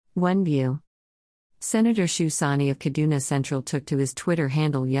One View. Senator Shu-Sani of Kaduna Central took to his Twitter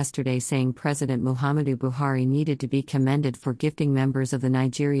handle yesterday saying President Muhammadu Buhari needed to be commended for gifting members of the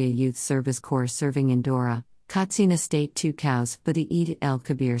Nigeria Youth Service Corps serving in Dora, Katsina State 2 cows for the Eid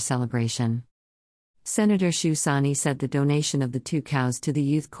el-Kabir celebration. Senator Shu-Sani said the donation of the 2 cows to the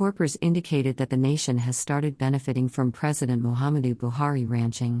Youth Corps indicated that the nation has started benefiting from President Muhammadu Buhari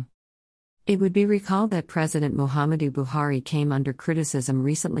ranching. It would be recalled that President Muhammadu Buhari came under criticism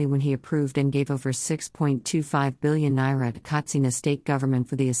recently when he approved and gave over 6.25 billion naira to Katsina State government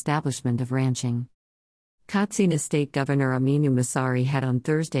for the establishment of ranching. Katsina State Governor Aminu Masari had on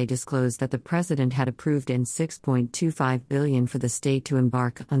Thursday disclosed that the president had approved in 6.25 billion for the state to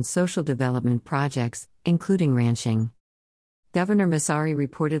embark on social development projects, including ranching. Governor Masari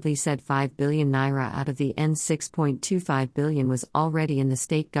reportedly said 5 billion naira out of the N6.25 billion was already in the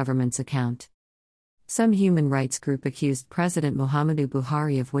state government's account. Some human rights group accused President Muhammadu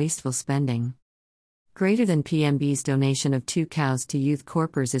Buhari of wasteful spending. Greater than PMB's donation of 2 cows to Youth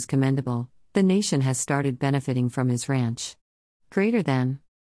Corps is commendable. The nation has started benefiting from his ranch. Greater than,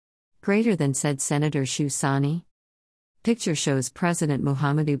 said Senator Shu-Sani. Picture shows President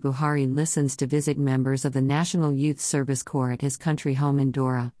Muhammadu Buhari listens to visit members of the National Youth Service Corps at his country home in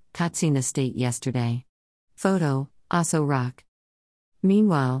Dora, Katsina State yesterday. Photo, Aso Rock.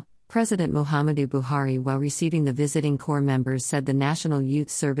 Meanwhile, President Muhammadu Buhari, while receiving the visiting Corps members, said the National Youth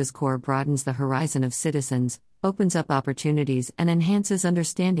Service Corps broadens the horizon of citizens, opens up opportunities, and enhances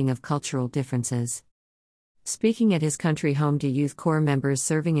understanding of cultural differences. Speaking at his country home to Youth Corps members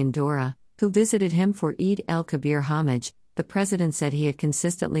serving in Dora, who visited him for Eid el-Kabir homage, the president said he had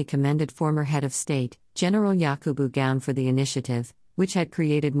consistently commended former head of state, General Yakubu Gowon, for the initiative, which had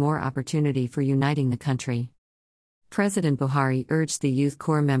created more opportunity for uniting the country. President Buhari urged the Youth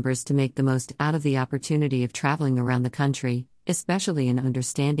Corps members to make the most out of the opportunity of traveling around the country, especially in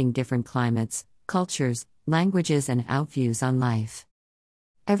understanding different climates, cultures, languages, and outviews on life.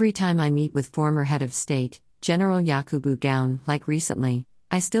 Every time I meet with former head of state, General Yakubu Gowon, like recently,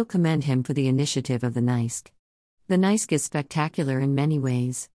 I still commend him for the initiative of the NYSC. The NYSC is spectacular in many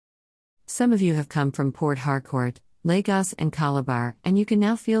ways. Some of you have come from Port Harcourt, Lagos, and Calabar, and you can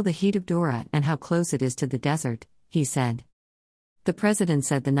now feel the heat of Dora and how close it is to the desert, he said. The president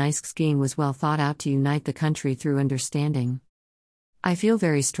said the NYSC scheme was well thought out to unite the country through understanding. I feel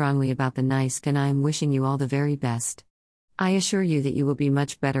very strongly about the NYSC and I am wishing you all the very best. I assure you that you will be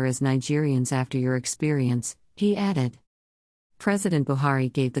much better as Nigerians after your experience, he added. President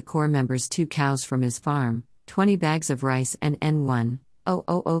Buhari gave the Corps members 2 cows from his farm, 20 bags of rice, and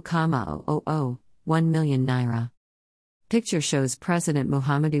N1,000,000, 1 million naira. Picture shows President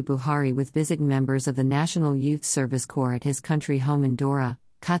Muhammadu Buhari with visiting members of the National Youth Service Corps at his country home in Dora,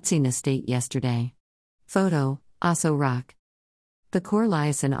 Katsina State yesterday. Photo, Aso Rock. The Corps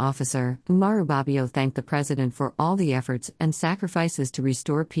liaison officer, Umaru Babio, thanked the president for all the efforts and sacrifices to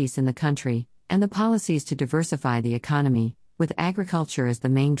restore peace in the country, and the policies to diversify the economy, with agriculture as the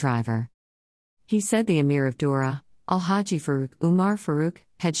main driver. He said the Emir of Dora, Alhaji Farooq Umar Farooq,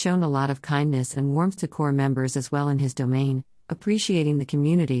 had shown a lot of kindness and warmth to Corps members as well in his domain, appreciating the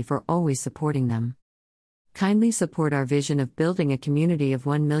community for always supporting them. Kindly support our vision of building a community of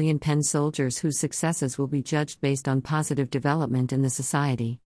 1 million pen soldiers whose successes will be judged based on positive development in the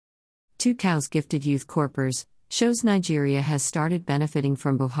society. 2 cows gifted Youth Corps shows Nigeria has started benefiting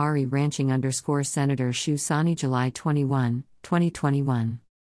from Buhari ranching _ Senator Shu-Sani July 21, 2021.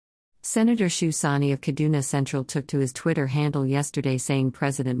 Senator Shu-Sani of Kaduna Central took to his Twitter handle yesterday saying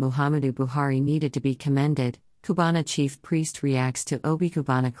President Muhammadu Buhari needed to be commended. Cubana chief priest reacts to Obi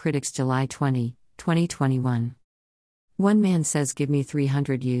Cubana critics July 20, 2021. One man says, "Give me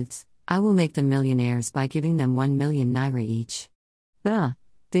 300 youths, I will make them millionaires by giving them 1 million naira each." The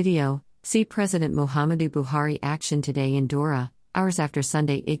video, see President Muhammadu Buhari action today in Dora, hours after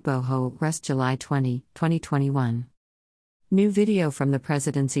Sunday Igboho arrest July 20, 2021. New video from the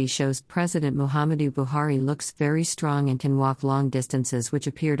presidency shows President Muhammadu Buhari looks very strong and can walk long distances, which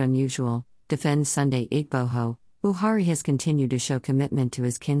appeared unusual. Defends Sunday Igboho. Buhari has continued to show commitment to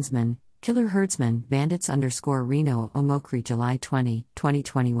his kinsmen, killer herdsmen, bandits _ Reno Omokri July 20,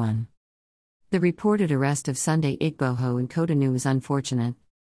 2021. The reported arrest of Sunday Igboho in Cotonou is unfortunate.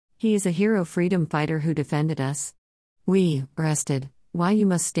 He is a hero freedom fighter who defended us. We arrested. Why you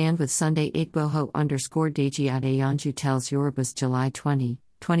must stand with Sunday Igboho _ Deji Adeyanju tells Yorubas July 20,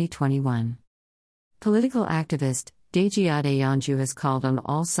 2021. Political activist, Deji Adeyanju has called on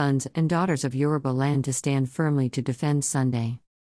all sons and daughters of Yoruba land to stand firmly to defend Sunday.